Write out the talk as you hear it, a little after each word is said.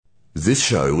This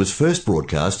show was first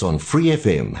broadcast on Free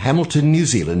FM, Hamilton, New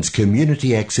Zealand's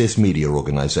community access media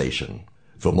organisation.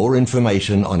 For more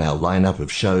information on our lineup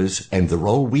of shows and the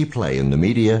role we play in the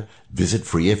media, visit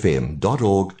freefm.org.nz.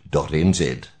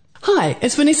 Hi,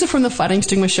 it's Vanessa from the Fighting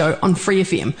Stigma Show on Free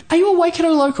FM. Are you a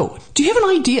Waikato local? Do you have an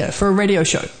idea for a radio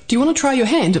show? Do you want to try your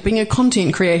hand at being a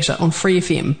content creator on Free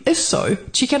FM? If so,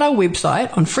 check out our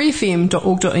website on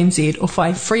freefm.org.nz or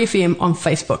find Free FM on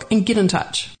Facebook and get in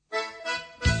touch.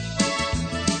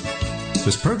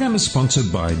 This program is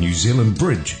sponsored by New Zealand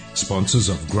Bridge, sponsors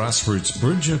of grassroots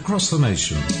bridge across the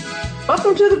nation.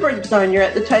 Welcome to the Bridge Zone. You're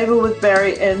at the table with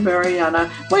Barry and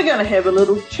Mariana. We're going to have a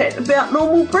little chat about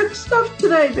normal bridge stuff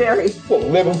today, Barry. Well,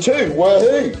 level 2,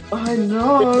 woohoo! I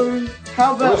know.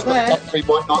 How about that? We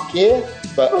might not care,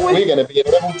 but we're going to be at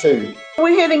level 2.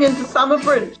 We're heading into summer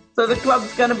bridge, so the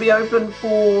club's going to be open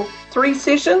for 3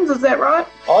 sessions, is that right?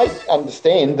 I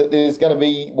understand that there's going to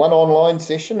be 1 online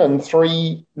session and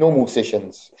 3 normal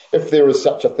sessions, if there is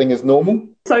such a thing as normal.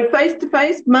 So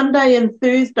face-to-face, Monday and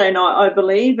Thursday night, I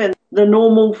believe, and the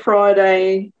normal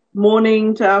Friday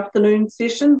morning to afternoon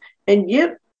session. And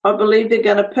yep, I believe they're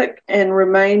going to pick and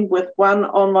remain with 1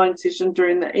 online session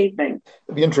during the evening.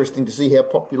 It'll be interesting to see how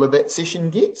popular that session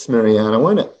gets, Mariana,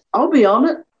 won't it? I'll be on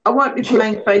it. I won't be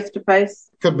playing face-to-face.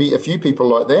 Could be a few people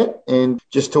like that, and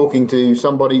just talking to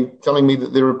somebody telling me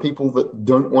that there are people that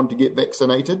don't want to get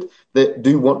vaccinated that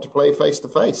do want to play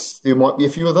face-to-face. There might be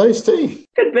a few of those too.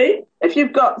 Could be. If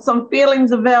you've got some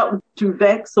feelings about to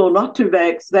vax or not to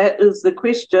vax, that is the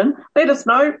question. Let us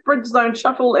know,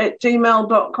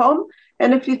 bridgezoneshuffle@gmail.com.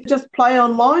 And if you just play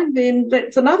online, then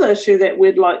that's another issue that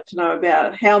we'd like to know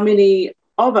about. How many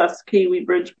of us Kiwi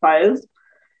Bridge players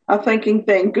are thinking,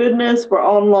 thank goodness for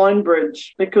online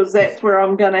bridge, because that's where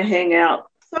I'm going to hang out.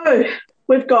 So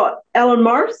we've got Alan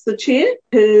Morris, the chair,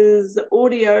 his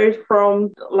audio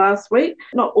from last week.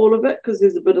 Not all of it, because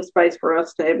there's a bit of space for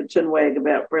us to have a chin wag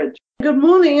about bridge. Good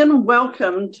morning and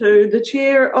welcome to the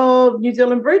chair of New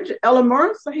Zealand Bridge, Alan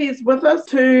Morris. He's with us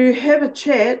to have a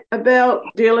chat about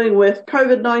dealing with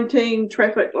COVID-19,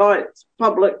 traffic lights,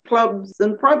 public clubs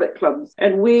and private clubs,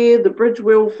 and where the bridge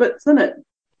wheel fits in it.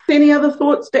 Any other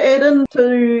thoughts to add in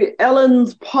to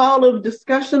Alan's pile of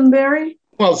discussion, Barry?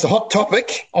 Well, it's a hot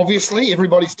topic, obviously.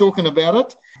 Everybody's talking about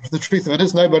it. The truth of it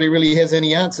is nobody really has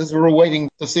any answers. We're all waiting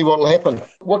to see what will happen.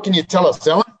 What can you tell us,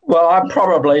 Alan? Well, I'm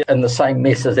probably in the same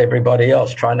mess as everybody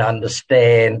else, trying to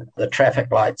understand the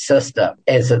traffic light system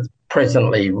as it's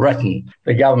presently written.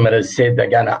 The government has said they're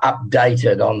going to update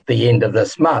it on the end of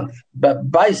this month. But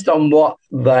based on what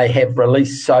they have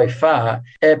released so far,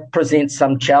 it presents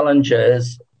some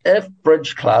challenges if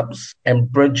bridge clubs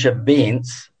and bridge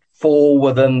events fall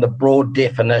within the broad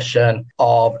definition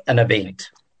of an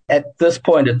event. At this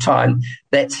point in time,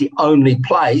 that's the only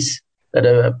place that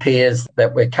it appears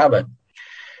that we're covered.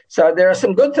 So there are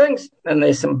some good things and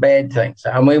there's some bad things.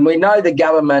 I mean, we know the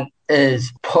government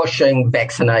is pushing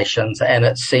vaccinations and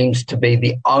it seems to be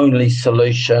the only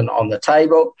solution on the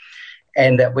table,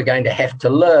 and that we're going to have to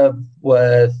live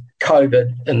with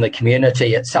COVID in the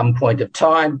community at some point of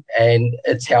time, and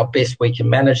it's how best we can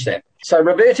manage that. So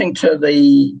reverting to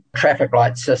the traffic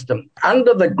light system,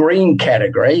 under the green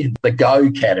category, the GO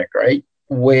category,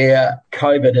 where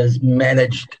COVID is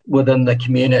managed within the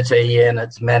community and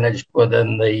it's managed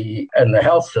within the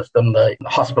health system, the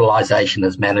hospitalisation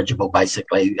is manageable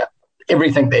basically.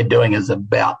 Everything they're doing is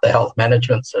about the health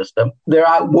management system. There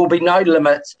will be no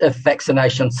limits if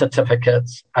vaccination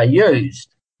certificates are used.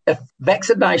 If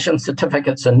vaccination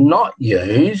certificates are not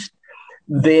used,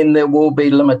 then there will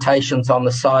be limitations on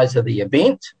the size of the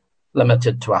event,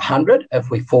 limited to 100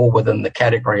 if we fall within the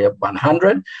category of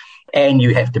 100. And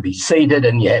you have to be seated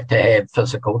and you have to have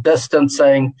physical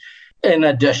distancing, in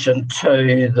addition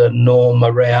to the norm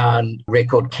around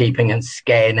record keeping and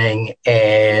scanning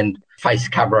and face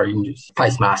covering,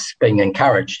 face masks being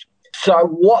encouraged. So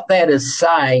what that is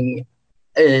saying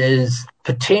is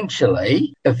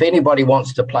potentially, if anybody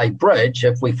wants to play bridge,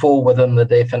 if we fall within the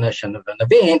definition of an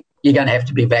event, you're going to have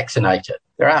to be vaccinated.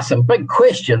 There are some big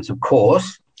questions, of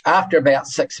course. After about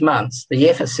 6 months, the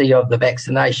efficacy of the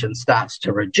vaccination starts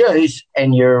to reduce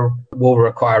and you will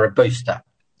require a booster.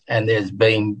 And there's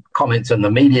been comments in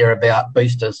the media about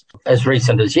boosters as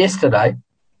recent as yesterday.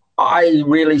 I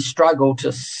really struggle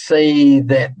to see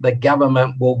that the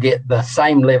government will get the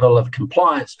same level of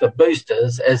compliance for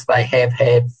boosters as they have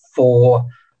had for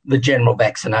the general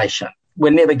vaccination.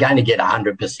 We're never going to get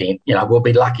 100%. We'll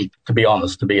be lucky, to be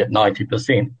honest, to be at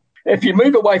 90%. If you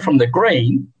move away from the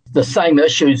green, the same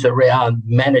issues around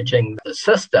managing the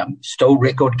system, still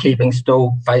record keeping,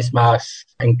 still face masks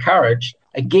encouraged.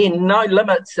 Again, no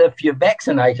limits if you're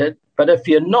vaccinated, But if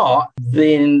you're not,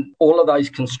 then all of those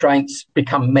constraints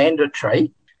become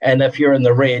mandatory. And if you're in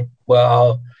the red,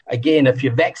 well, again, if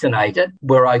you're vaccinated,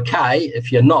 we're okay.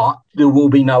 If you're not, there will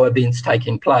be no events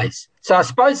taking place. So I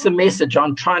suppose the message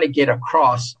I'm trying to get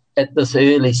across at this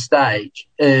early stage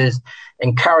is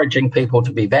encouraging people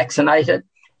to be vaccinated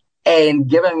and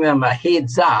giving them a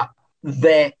heads up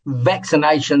that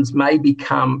vaccinations may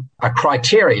become a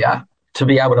criteria to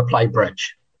be able to play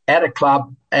bridge at a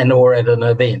club and or at an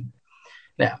event.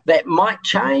 Now, that might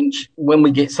change when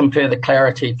we get some further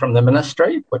clarity from the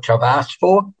ministry, which I've asked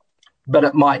for, but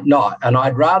it might not. And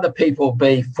I'd rather people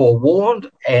be forewarned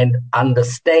and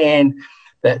understand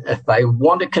that if they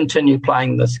want to continue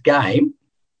playing this game,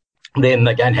 then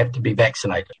they're going to have to be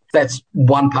vaccinated. That's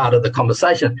one part of the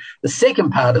conversation. The second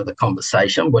part of the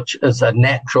conversation, which is a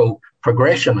natural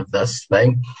progression of this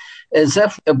thing, is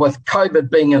if with COVID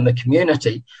being in the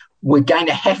community, we're going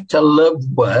to have to live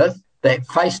with that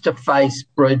face-to-face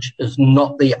bridge is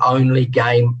not the only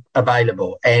game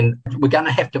available. And we're going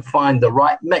to have to find the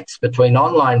right mix between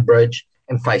online bridge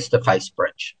and face-to-face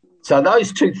bridge. So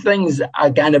those two things are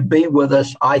going to be with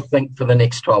us, I think, for the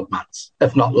next 12 months,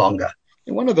 if not longer.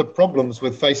 One of the problems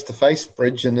with face-to-face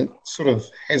bridge, and it sort of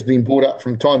has been brought up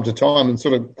from time to time and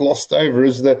sort of glossed over,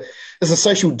 is the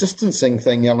social distancing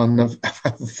thing, Ellen,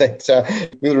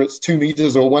 that whether it's 2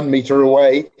 metres or 1 metre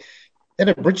away, at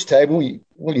a bridge table,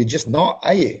 you're just not,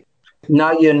 are you?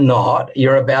 No, you're not.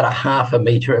 You're about a half a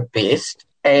metre at best.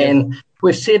 And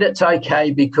we've said it's okay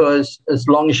because as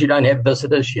long as you don't have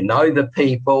visitors, you know the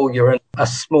people, you're in a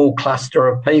small cluster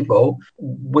of people,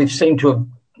 we've seemed to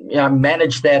have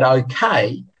managed that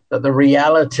okay. But the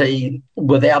reality,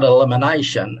 without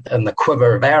elimination and the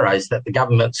quiver of arrows that the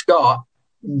government's got,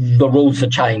 the rules are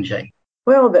changing.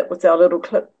 Well, that was our little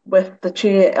clip with the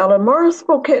chair, Ellen Morris.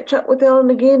 We'll catch up with Ellen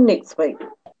again next week.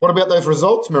 What about those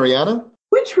results, Mariana?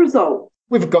 Which results?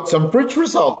 We've got some bridge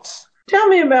results. Tell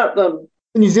me about them.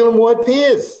 The New Zealand-wide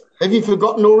pairs. Have you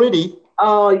forgotten already?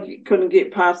 Oh, you couldn't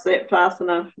get past that fast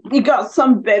enough. You got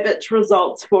some Babbage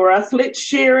results for us. Let's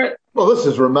share it. Well, this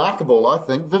is remarkable, I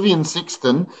think. Vivian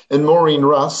Sexton and Maureen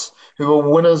Russ, who are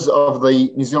winners of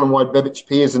the New Zealand-wide Babbage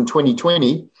pairs in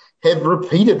 2020, have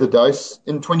repeated the dose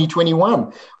in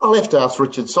 2021. I'll have to ask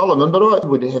Richard Solomon, but I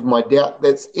would have my doubt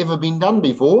that's ever been done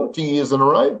before, 2 years in a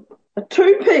row. A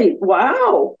two-peat,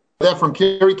 wow. They're from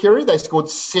Kirikiriroa. They scored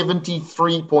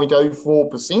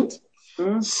 73.04%.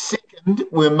 Second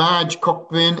were Marge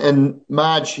Cockburn and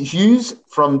Marge Hughes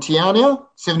from Tiana,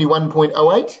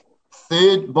 71.08.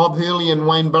 Third, Bob Hurley and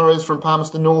Wayne Burrows from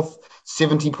Palmerston North,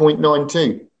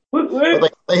 70.92.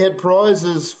 They had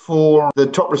prizes for the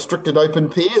top restricted open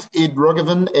pairs, Ed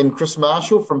Ruggivan and Chris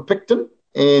Marshall from Picton,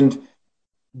 and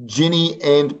Jenny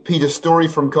and Peter Story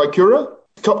from Kaikoura.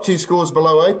 Top two scores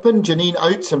below open, Janine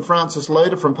Oates and Francis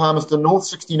Loader from Palmerston North,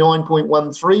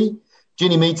 69.13.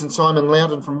 Jenny Meads and Simon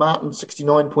Loudon from Martin,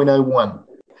 69.01.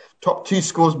 Top two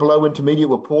scores below intermediate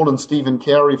were Paul and Stephen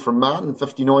Cowrie from Martin,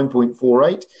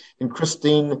 59.48, and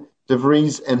Christine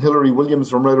DeVries and Hilary Williams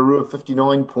from Rotorua,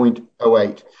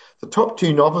 59.08. The top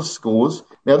two novice scores,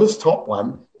 now this top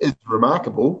one is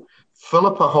remarkable.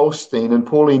 Philippa Holstein and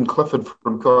Pauline Clifford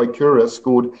from Kaikoura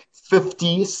scored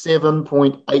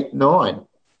 57.89.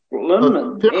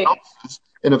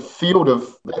 In a field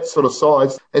of that sort of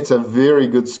size, it's a very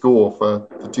good score for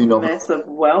the two novices. Massive,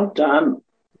 well done.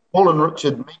 Paul and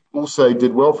Richard Meek also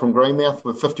did well from Greymouth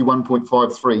with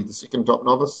 51.53, the second top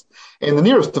novice. And the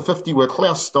nearest to 50 were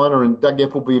Klaus Steiner and Doug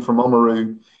Appleby from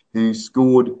Oamaru, who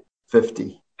scored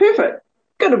 50. Perfect.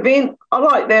 Good event. I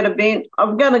like that event.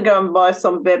 I'm going to go and buy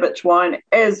some Babbage wine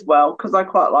as well because I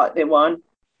quite like their wine.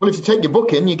 Well, if you take your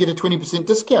book in, you get a 20%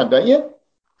 discount, don't you?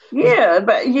 Yeah,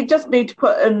 but you just need to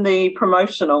put in the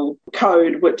promotional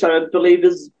code, which I believe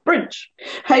is Bridge.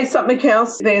 Hey, something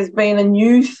else. There's been a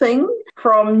new thing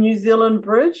from New Zealand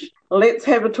Bridge. Let's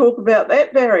have a talk about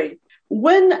that, Barry.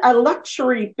 Win a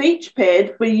luxury beach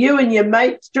pad for you and your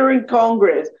mates during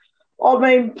Congress. I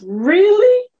mean,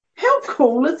 really? How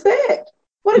cool is that?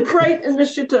 What a great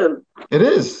initiative. It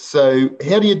is. So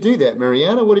how do you do that,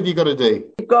 Mariana? What have you got to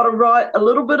do? You've got to write a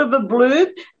little bit of a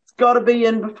blurb. It's got to be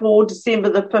in before December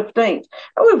the 15th.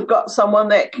 And we've got someone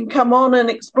that can come on and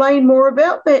explain more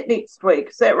about that next week.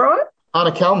 Is that right?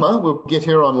 Anna Kalma, we'll get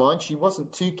her online. She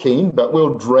wasn't too keen, but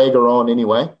we'll drag her on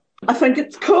anyway. I think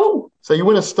it's cool. So you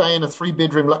want to stay in a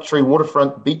 3-bedroom luxury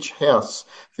waterfront beach house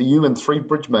for you and 3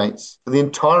 bridge mates for the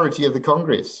entirety of the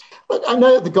Congress. But I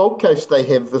know at the Gold Coast they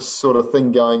have this sort of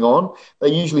thing going on. They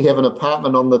usually have an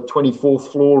apartment on the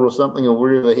 24th floor or something, or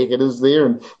wherever the heck it is there,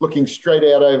 and looking straight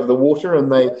out over the water,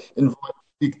 and they invite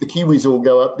the Kiwis all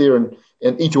go up there and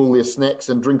and eat all their snacks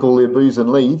and drink all their booze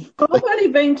and leave. I've only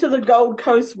been to the Gold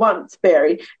Coast once,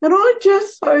 Barry, and I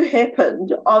just so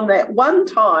happened on that one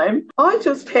time, I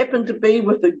just happened to be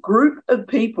with a group of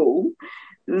people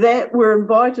that were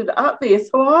invited up there.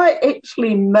 So I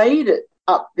actually made it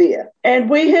up there, and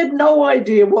we had no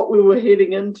idea what we were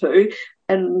heading into.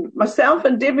 And myself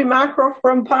and Debbie Markroff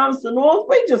from Palmerston North,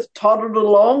 we just toddled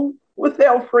along with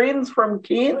our friends from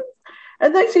Cairns.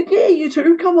 And they said, yeah, you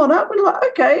two, come on up. We're like,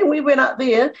 okay. And we went up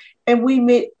there and we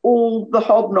met all the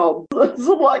hobnobs. It's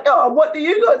like, oh, what do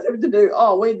you guys have to do?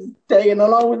 Oh, we're just tagging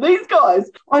along with these guys.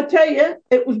 I tell you,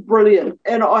 it was brilliant.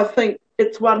 And I think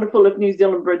it's wonderful if New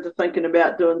Zealand Bridge are thinking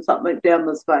about doing something down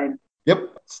this vein.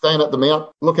 Yep, staying at the mount,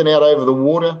 looking out over the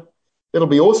water. It'll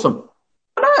be awesome.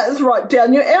 I know, it's right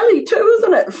down your alley too,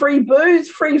 isn't it? Free booze,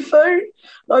 free food.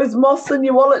 Those moths in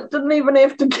your wallet didn't even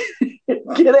have to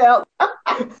get out.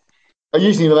 I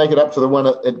usually make it up to the one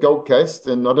at Gold Coast,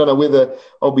 and I don't know whether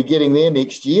I'll be getting there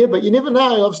next year, but you never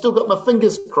know. I've still got my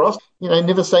fingers crossed. You know,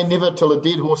 never say never till a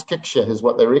dead horse kicks you, is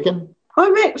what they reckon.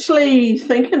 I'm actually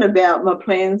thinking about my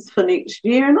plans for next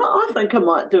year, and I think I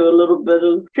might do a little bit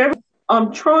of travel.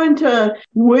 I'm trying to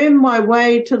worm my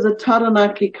way to the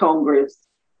Taranaki Congress.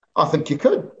 I think you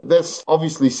could. That's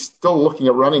obviously still looking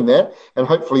at running that, and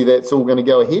hopefully that's all going to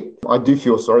go ahead. I do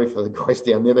feel sorry for the guys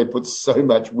down there. They put so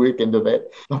much work into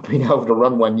that, not being able to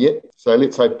run one yet. So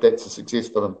let's hope that's a success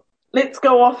for them. Let's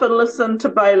go off and listen to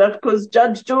Bailiff, because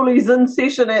Judge Julie's in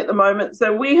session at the moment.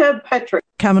 So we have Patrick.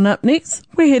 Coming up next,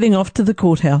 we're heading off to the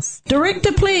courthouse.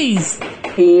 Director, please.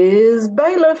 Here's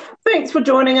Bailiff. Thanks for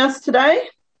joining us today.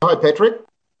 Hi, Patrick.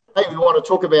 Hey, we want to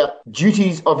talk about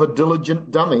duties of a diligent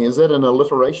dummy. Is that an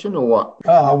alliteration or what?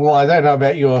 Oh, well, I don't know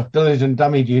about your diligent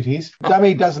dummy duties.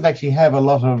 Dummy doesn't actually have a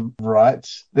lot of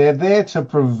rights. They're there to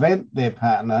prevent their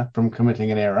partner from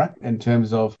committing an error in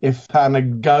terms of if partner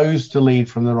goes to lead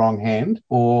from the wrong hand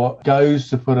or goes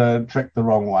to put a trick the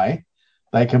wrong way,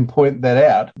 they can point that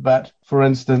out. But, for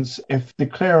instance, if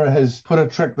declarer has put a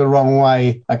trick the wrong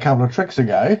way a couple of tricks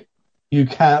ago, you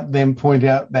can't then point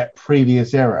out that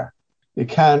previous error. You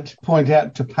can't point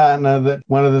out to partner that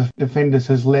one of the defenders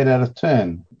has led out of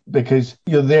turn, because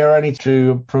you're there only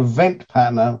to prevent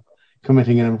partner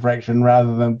committing an infraction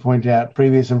rather than point out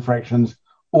previous infractions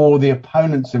or the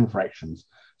opponent's infractions.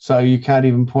 So you can't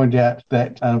even point out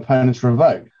that an opponent's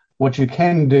revoked. What you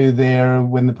can do there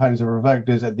when the opponents are revoked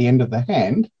is at the end of the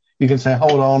hand, you can say,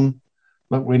 hold on,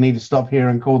 look, we need to stop here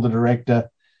and call the director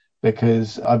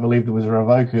because I believe there was a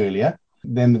revoke earlier.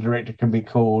 Then the director can be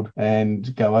called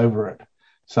and go over it.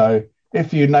 So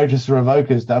if you notice a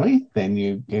revoker's dummy, then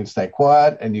you can stay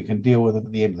quiet and you can deal with it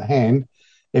at the end of the hand.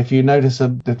 If you notice a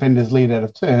defender's lead out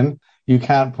of turn, you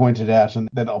can't point it out, and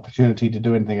that opportunity to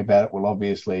do anything about it will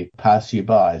obviously pass you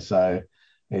by. So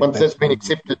once that's been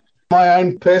accepted. My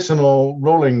own personal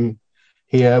ruling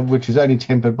here, which is only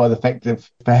tempered by the fact that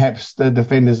perhaps the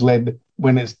defender's led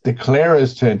when it's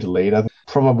declarer's turn to lead, I think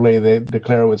probably the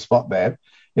declarer would spot that,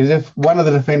 is if one of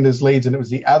the defenders leads and it was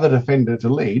the other defender to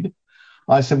lead,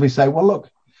 I simply say, well, look,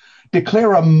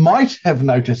 declarer might have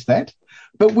noticed that,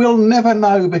 but we'll never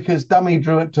know because dummy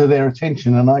drew it to their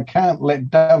attention, and I can't let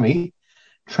dummy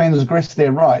transgress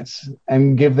their rights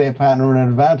and give their partner an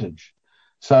advantage.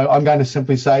 So I'm going to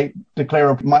simply say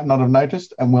declarer might not have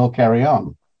noticed and we'll carry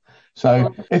on.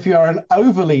 So if you're an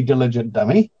overly diligent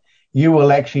dummy, you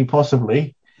will actually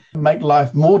possibly make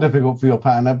life more difficult for your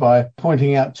partner by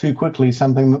pointing out too quickly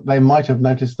something that they might have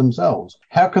noticed themselves.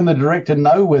 How can the director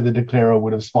know where the declarer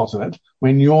would have spotted it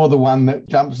when you're the one that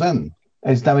jumps in?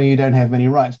 As dummy, you don't have many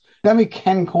rights. Dummy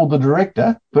can call the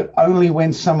director, but only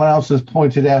when someone else has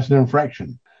pointed out an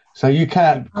infraction. So you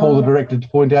can't call the director to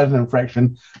point out an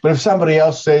infraction, but if somebody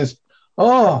else says,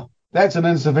 oh, that's an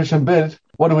insufficient bid,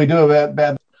 what do we do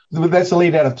about that's a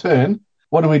lead out of turn?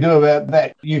 What do we do about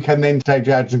that? You can then take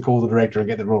charge and call the director and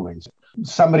get the rulings.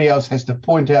 Somebody else has to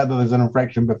point out that there's an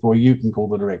infraction before you can call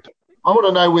the director. I want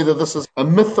to know whether this is a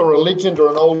myth or a legend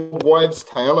or an old wives'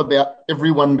 tale about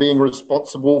everyone being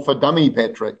responsible for dummy,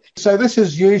 Patrick. So this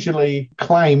is usually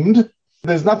claimed.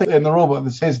 There's nothing in the rulebook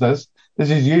that says this. This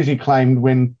is usually claimed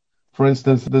when, for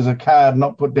instance, there's a card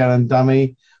not put down in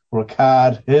dummy or a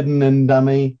card hidden in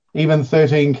dummy. Even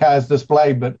 13 cards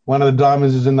displayed, but one of the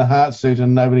diamonds is in the heart suit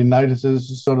and nobody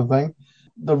notices, sort of thing.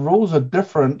 The rules are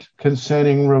different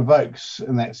concerning revokes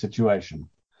in that situation.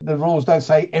 The rules don't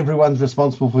say everyone's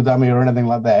responsible for dummy or anything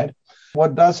like that.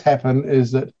 What does happen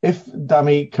is that if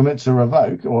dummy commits a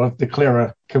revoke, or if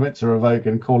declarer commits a revoke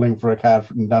and calling for a card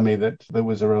from dummy that there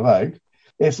was a revoke,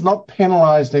 it's not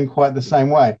penalised in quite the same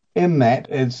way. In that,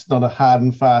 it's not a hard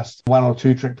and fast one or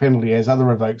two trick penalty as other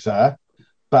revokes are.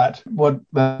 But what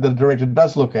the director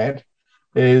does look at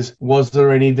is, was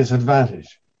there any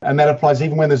disadvantage? And that applies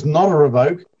even when there's not a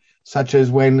revoke, such as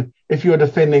when, if you're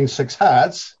defending 6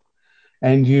 hearts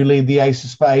and you lead the ace of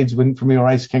spades from your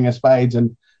ace king of spades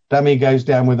and dummy goes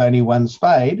down with only 1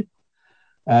 spade,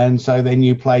 and so then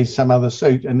you play some other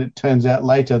suit and it turns out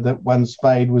later that 1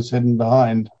 spade was hidden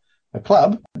behind a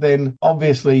club, then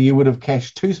obviously you would have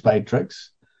cashed 2 spade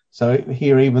tricks. So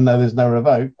here, even though there's no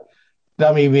revoke,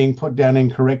 dummy being put down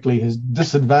incorrectly has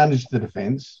disadvantaged the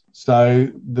defence, so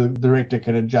the director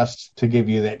can adjust to give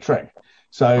you that trick.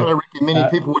 So I don't reckon many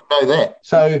people would know that.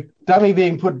 So dummy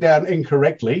being put down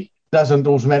incorrectly doesn't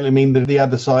automatically mean that the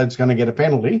other side's going to get a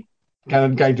penalty,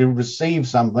 going to receive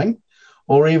something,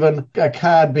 or even a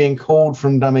card being called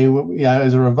from dummy,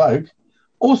 as a revoke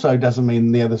also doesn't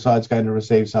mean the other side's going to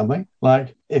receive something.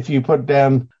 Like if you put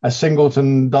down a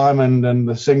singleton diamond and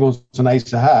the singleton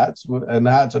ace of hearts and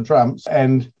the hearts are trumps,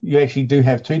 and you actually do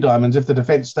have 2 diamonds, if the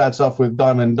defence starts off with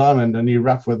diamond and you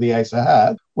rough with the ace of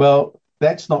hearts, well,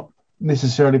 that's not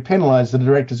necessarily penalised. The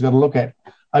director's got to look at,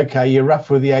 okay, you rough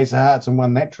with the ace of hearts and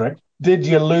won that trick. Did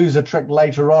you lose a trick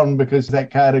later on because that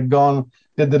card had gone?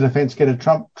 Did the defence get a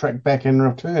trump trick back in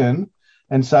return?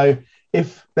 And so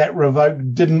if that revoke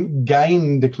didn't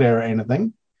gain declarer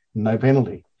anything, no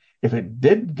penalty. If it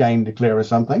did gain declarer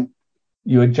something,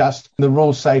 you adjust. The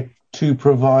rules say to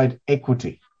provide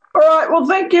equity. All right, well,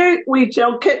 thank you. We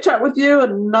shall catch up with you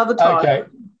another time. Okay.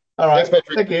 All right. Thanks,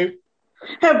 Patrick. Thank you.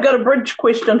 I've got a bridge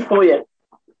question for you.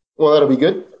 Well, that'll be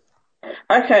good.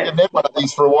 Okay. Haven't had one of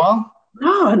these for a while.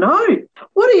 No, I know.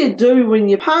 What do you do when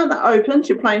your partner opens?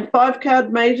 You're playing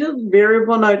 5-card majors,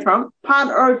 variable no trump.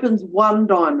 Partner opens 1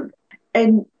 diamond.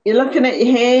 And you're looking at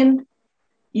your hand.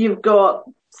 You've got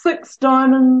 6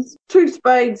 diamonds, 2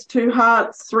 spades, 2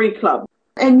 hearts, 3 clubs.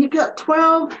 And you've got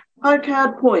 12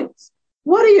 high-card points.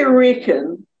 What do you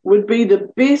reckon would be the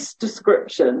best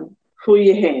description for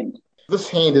your hand? This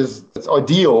hand is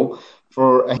ideal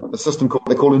for a system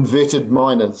they call inverted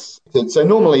minors. So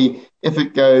normally, if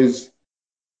it goes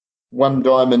 1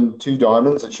 diamond, 2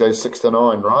 diamonds, it shows 6 to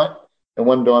 9, right? And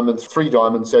 1 diamond, 3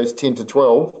 diamonds shows 10 to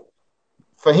 12.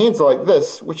 For hands like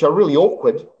this, which are really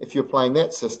awkward if you're playing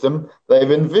that system,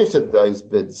 they've inverted those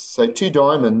bids. So 2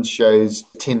 diamonds shows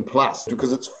 10 plus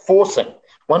because it's forcing.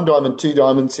 1 diamond, 2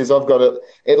 diamonds says I've got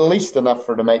at least enough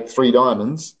for it to make 3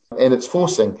 diamonds, and it's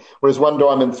forcing. Whereas 1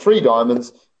 diamond, 3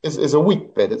 diamonds is a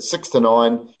weak bid. It's 6 to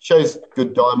 9, shows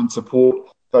good diamond support,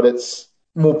 but it's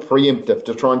more preemptive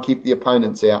to try and keep the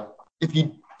opponents out. If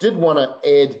you did want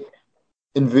to add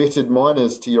inverted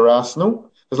minors to your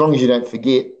arsenal, as long as you don't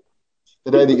forget,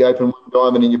 the day that you open 1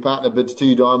 diamond and your partner bids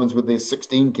 2 diamonds with their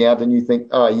 16 count and you think,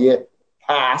 oh yeah,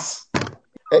 pass,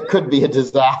 it could be a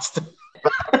disaster.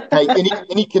 Hey,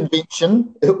 any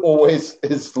convention always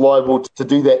is liable to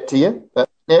do that to you. But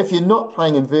now, if you're not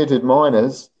playing inverted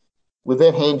minors, with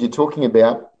that hand you're talking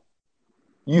about,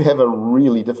 you have a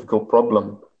really difficult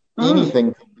problem.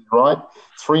 Anything could be right.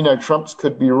 3 no trumps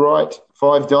could be right.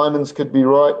 5 diamonds could be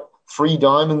right. 3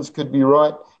 diamonds could be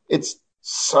right. It's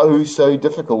so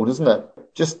difficult, isn't it?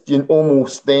 Just your normal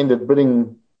standard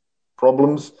bidding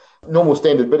problems. Normal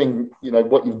standard bidding,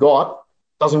 what you've got,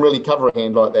 doesn't really cover a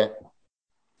hand like that.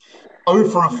 Oh,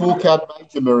 for a 4-card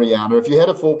major, Mariana. If you had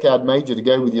a 4-card major to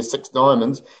go with your 6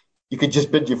 diamonds, you could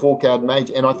just bid your 4-card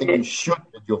major, and I think you should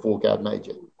bid your 4-card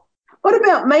major. What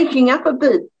about making up a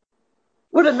bid?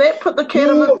 Wouldn't that put the cat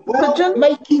in the pigeon?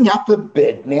 Making up a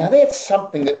bid. Now, that's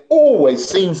something that always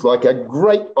seems like a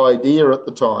great idea at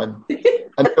the time.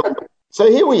 So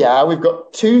here we are. We've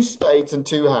got 2 spades and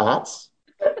 2 hearts.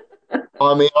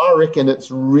 I mean, I reckon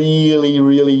it's really,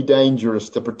 really dangerous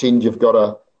to pretend you've got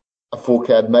a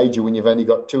 4-card major when you've only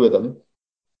got 2 of them.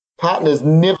 Partner's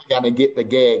never going to get the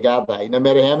gag, are they? No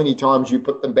matter how many times you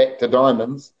put them back to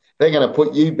diamonds, they're going to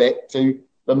put you back to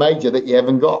the major that you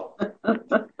haven't got.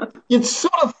 You'd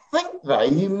sort of think, though,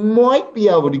 you might be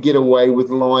able to get away with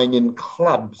lying in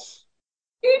clubs.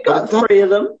 You got 3 of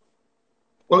them.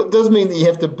 Well, it does mean that you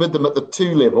have to bid them at the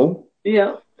 2 level.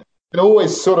 Yeah. You can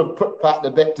always sort of put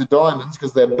partner back to diamonds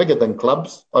because they're bigger than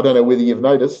clubs. I don't know whether you've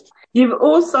noticed. You've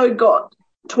also got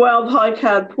 12 high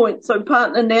card points, so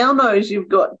partner now knows you've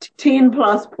got 10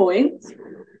 plus points.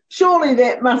 Surely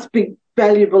that must be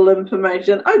valuable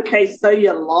information. Okay, so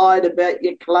you lied about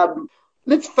your club.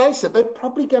 Let's face it, they're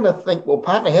probably going to think, well,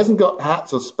 partner hasn't got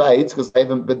hearts or spades because they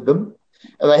haven't bid them,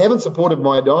 and they haven't supported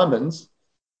my diamonds.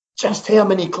 Just how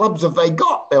many clubs have they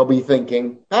got? They'll be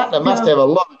thinking. Partner must have a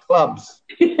lot of clubs.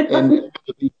 And you'll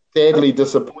be sadly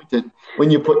disappointed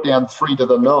when you put down 3 to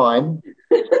the 9.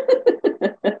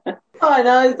 I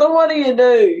know, so what do you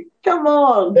do? Come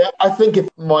on. Now, I think if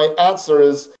my answer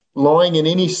is lying in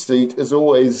any suit is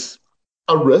always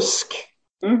a risk,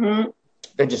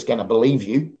 they're just going to believe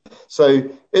you. So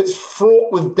it's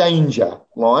fraught with danger,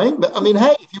 lying. But, I mean,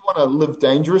 hey, if you want to live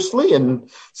dangerously and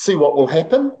see what will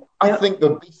happen, I think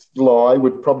the best lie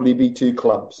would probably be 2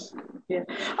 clubs. Yeah.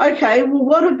 Okay, well,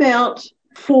 what about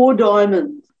 4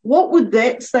 diamonds? What would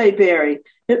that say, Barry?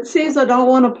 It says I don't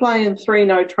want to play in 3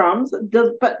 no trumps,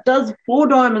 but does 4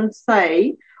 diamonds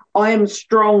say I am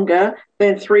stronger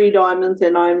than 3 diamonds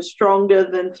and I am stronger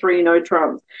than 3 no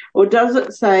trumps? Or does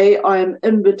it say I am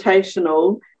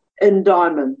invitational in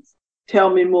diamonds?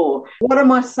 Tell me more. What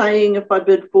am I saying if I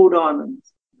bid 4 diamonds?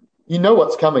 You know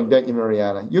what's coming, don't you,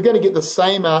 Mariana? You're going to get the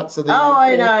same answer.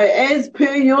 I know. As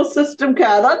per your system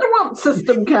card. I don't want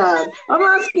system card. I'm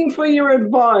asking for your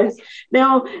advice.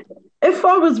 Now, if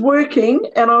I was working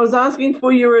and I was asking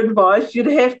for your advice, you'd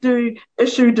have to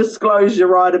issue disclosure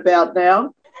right about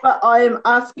now. But I am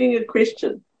asking a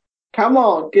question. Come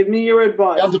on, give me your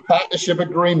advice. That's a partnership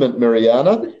agreement,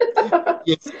 Mariana.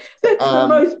 Yes. That's the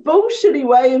most bullshitty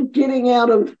way of getting out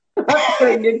of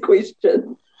answering a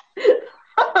question.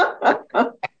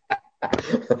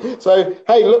 So,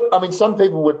 hey, look, I mean, some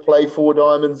people would play 4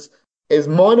 diamonds as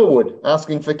Minor would,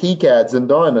 asking for key cards and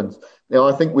diamonds. Now,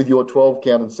 I think with your 12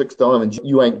 count and 6 diamonds,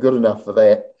 you ain't good enough for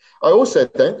that. I also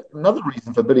think another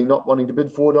reason for not wanting to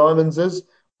bid 4 diamonds is,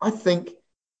 I think,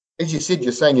 as you said,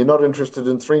 you're saying you're not interested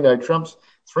in 3 no trumps.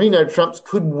 3 no trumps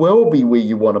could well be where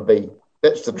you want to be.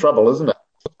 That's the trouble, isn't it?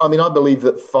 I mean, I believe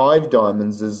that 5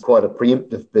 diamonds is quite a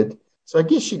preemptive bid. So I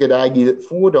guess you could argue that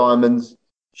 4 diamonds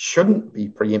shouldn't be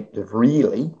preemptive,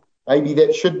 really. Maybe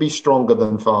that should be stronger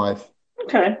than 5.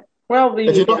 Okay. Well,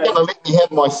 but you're not going to let me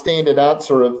have my standard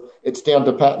answer of it's down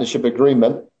to partnership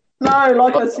agreement. No,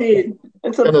 like I said,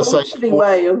 it's a bullshitty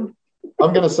way of...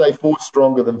 I'm going to say 4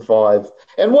 stronger than 5.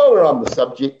 And while we're on the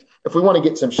subject, if we want to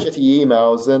get some shitty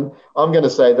emails in, I'm going to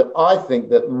say that I think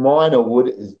that Minor Wood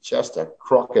is just a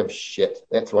crock of shit.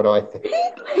 That's what I think.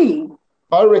 Really?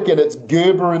 I reckon it's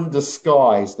Gerber in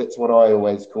disguise. That's what I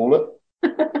always call it.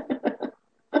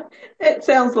 It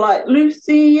sounds like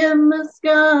Lucy in the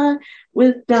sky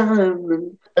with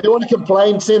diamonds. If you want to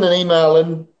complain, send an email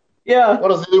in. Yeah. Where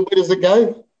does it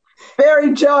go?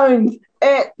 Barry Jones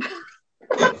at...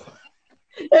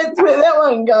 That's where that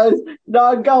one goes.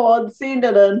 No, go on, send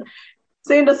it in.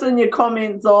 Send us in your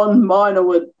comments on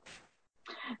Minorwood.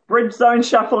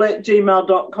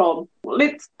 bridgezoneshuffle@gmail.com.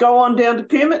 Let's go on down to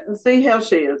Kermit and see how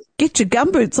she is. Get your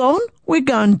gumboots on. We're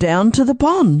going down to the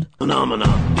pond. Phenomena.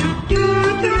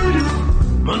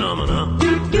 Phenomena.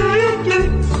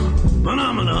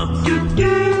 Phenomena.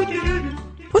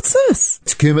 What's this?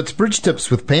 It's Kermit's Bridge Tips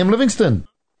with Pam Livingston.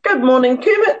 Good morning,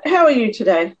 Kermit. How are you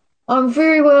today? I'm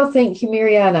very well, thank you,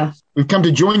 Mariana. We've come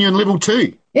to join you in level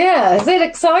 2. Yeah, is that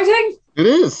exciting? It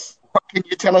is. What can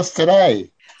you tell us today?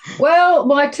 Well,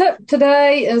 my tip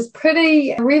today is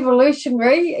pretty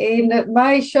revolutionary and it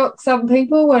may shock some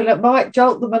people and it might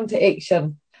jolt them into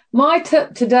action. My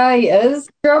tip today is,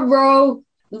 drum roll,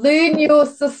 learn your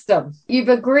system. You've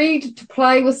agreed to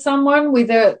play with someone,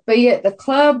 whether it be at the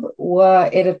club or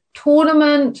at a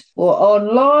tournament or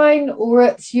online, or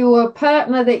it's your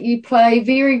partner that you play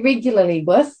very regularly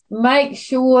with. Make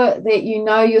sure that you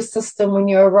know your system when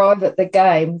you arrive at the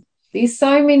game. There's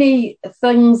so many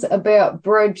things about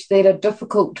bridge that are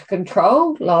difficult to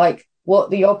control, like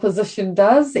what the opposition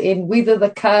does and whether the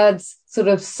cards sort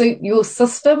of suit your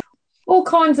system. All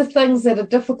kinds of things that are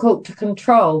difficult to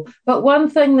control. But one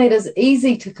thing that is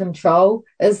easy to control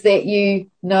is that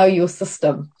you know your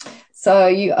system. So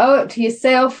you owe it to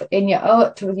yourself and you owe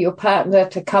it to your partner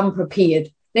to come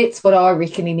prepared. That's what I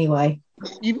reckon anyway.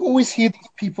 You always hear these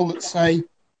people that say,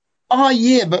 oh,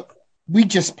 yeah, but we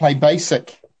just play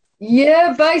basic.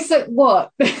 Yeah, basic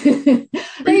what?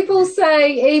 People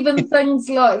say even things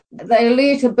like they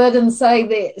alert a bid and say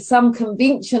that some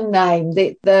convention name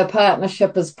that the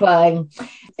partnership is playing.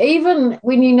 Even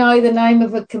when you know the name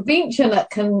of a convention,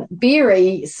 it can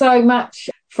vary so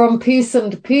much from person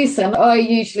to person. I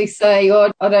usually say,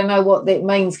 oh, I don't know what that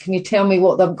means. Can you tell me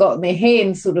what they've got in their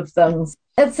hand, sort of things.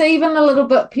 It's even a little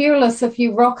bit perilous if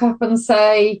you rock up and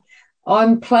say,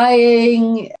 I'm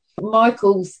playing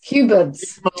Michael's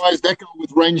Cubids.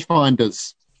 With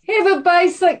rangefinders. Have a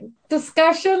basic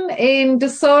discussion and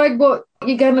decide what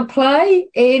you're going to play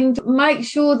and make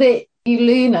sure that you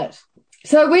learn it.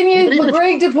 So when you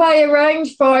agree to play a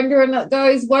rangefinder and it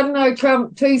goes 1 no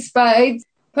trump, 2 spades,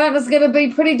 partner's going to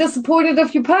be pretty disappointed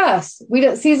if you pass when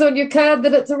it says on your card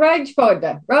that it's a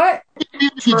rangefinder, right?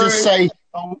 If you just say,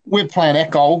 oh, we're playing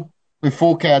Eccol with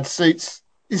 4-card suits,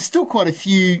 there's still quite a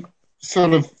few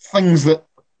sort of things that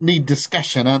need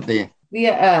discussion, aren't there?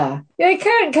 Yeah. You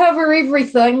can't cover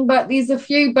everything, but there's a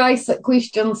few basic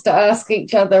questions to ask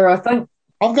each other, I think.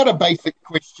 I've got a basic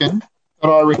question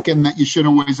what I reckon that you should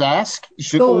always ask. You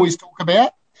should always talk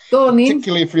about, Go on,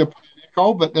 particularly if you're playing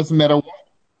Nicole, but it doesn't matter what.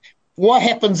 What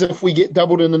happens if we get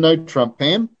doubled in a no trump,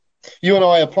 Pam? You and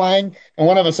I are playing, and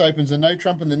one of us opens a no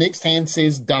trump, and the next hand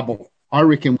says double. I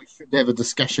reckon we should have a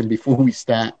discussion before we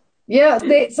start. Yeah,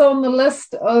 that's on the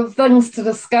list of things to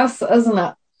discuss, isn't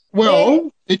it?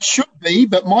 Well, it should be,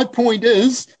 but my point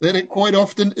is that it quite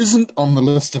often isn't on the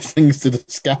list of things to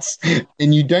discuss,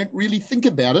 and you don't really think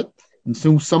about it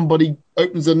until somebody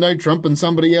opens a no trump and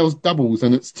somebody else doubles,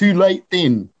 and it's too late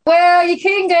then. Well, you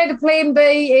can go to plan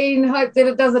B and hope that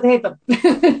it doesn't happen.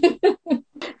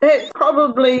 That's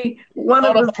probably one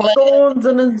of the thorns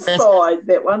in his side,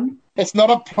 that one. It's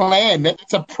not a plan,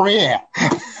 it's a prayer.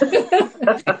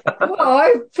 Well,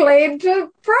 I plan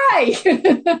to pray.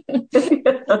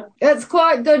 It's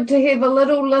quite good to have a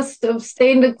little list of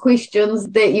standard questions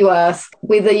that you ask,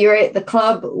 whether you're at the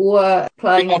club or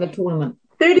playing in a tournament.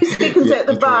 30 seconds at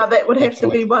the bar, that would have to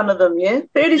be one of them, yeah?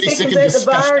 30 seconds at the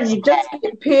bar and you just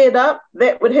get paired up,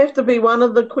 that would have to be one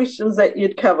of the questions that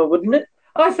you'd cover, wouldn't it?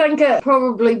 I think it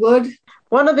probably would.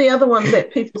 One of the other ones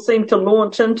that people seem to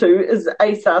launch into is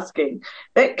ace asking.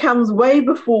 That comes way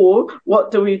before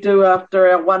what do we do after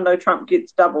our one no trump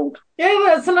gets doubled. Yeah,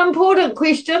 well, it's an important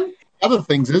question. Other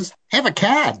things is have a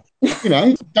card.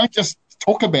 Don't just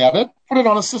talk about it. Put it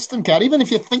on a system card. Even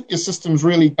if you think your system's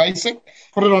really basic,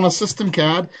 put it on a system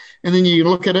card and then you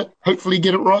look at it, hopefully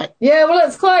get it right. Yeah, well,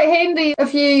 it's quite handy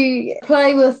if you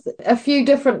play with a few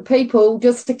different people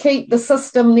just to keep the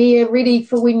system there ready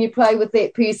for when you play with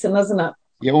that person, isn't it?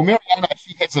 Yeah, well, Mariana,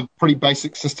 she has a pretty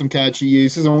basic system card she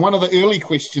uses, and one of the early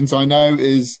questions I know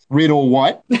is red or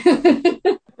white.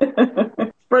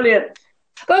 Brilliant.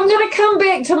 But I'm going to come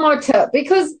back to my tip,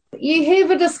 because you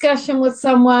have a discussion with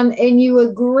someone and you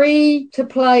agree to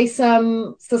play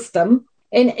some system,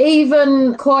 and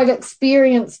even quite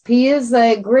experienced peers,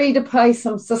 they agree to play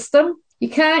some system. You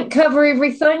can't cover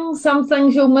everything. Some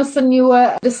things you'll miss in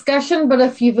your discussion, but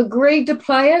if you've agreed to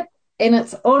play it and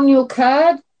it's on your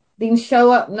card, then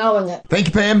show up knowing it. Thank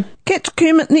you, Pam. Catch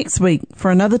Kermit next week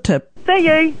for another tip. See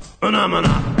you.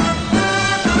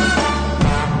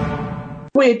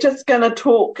 We're just going to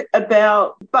talk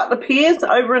about butler pairs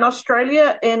over in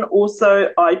Australia and also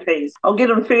IPs. I'll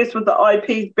get on first with the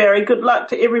IPs, Barry. Good luck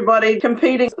to everybody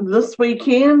competing this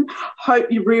weekend. Hope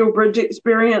your real bridge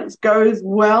experience goes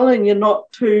well and you're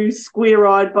not too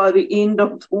square-eyed by the end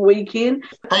of the weekend.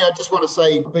 Hey, I just want to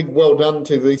say a big well done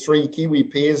to the 3 Kiwi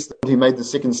pairs who made the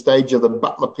second stage of the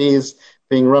butler pairs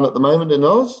being run at the moment in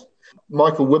Oz.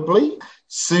 Michael Whibley,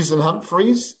 Susan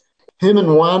Humphreys,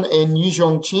 Herman Wan and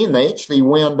Yuzhong Chen. They actually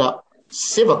wound up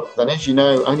 7th, and as you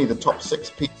know, only the top 6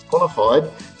 pairs qualified.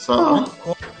 So I don't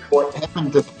quite what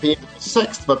happened to the pair that was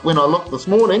 6th, but when I looked this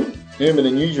morning, Herman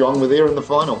and Yuzhong were there in the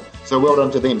final. So well done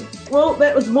to them. Well,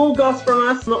 that was more goss from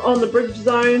us on the Bridge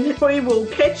Zone. We will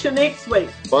catch you next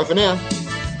week. Bye for now.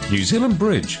 New Zealand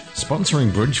Bridge,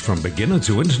 sponsoring bridge from beginner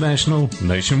to international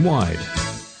nationwide.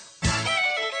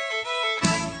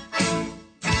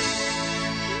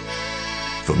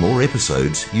 For more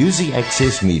episodes, use the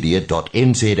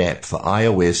accessmedia.nz app for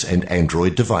iOS and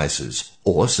Android devices,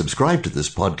 or subscribe to this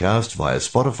podcast via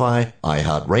Spotify,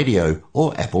 iHeartRadio,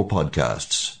 or Apple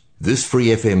Podcasts. This Free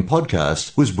FM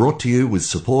podcast was brought to you with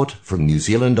support from New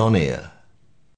Zealand On Air.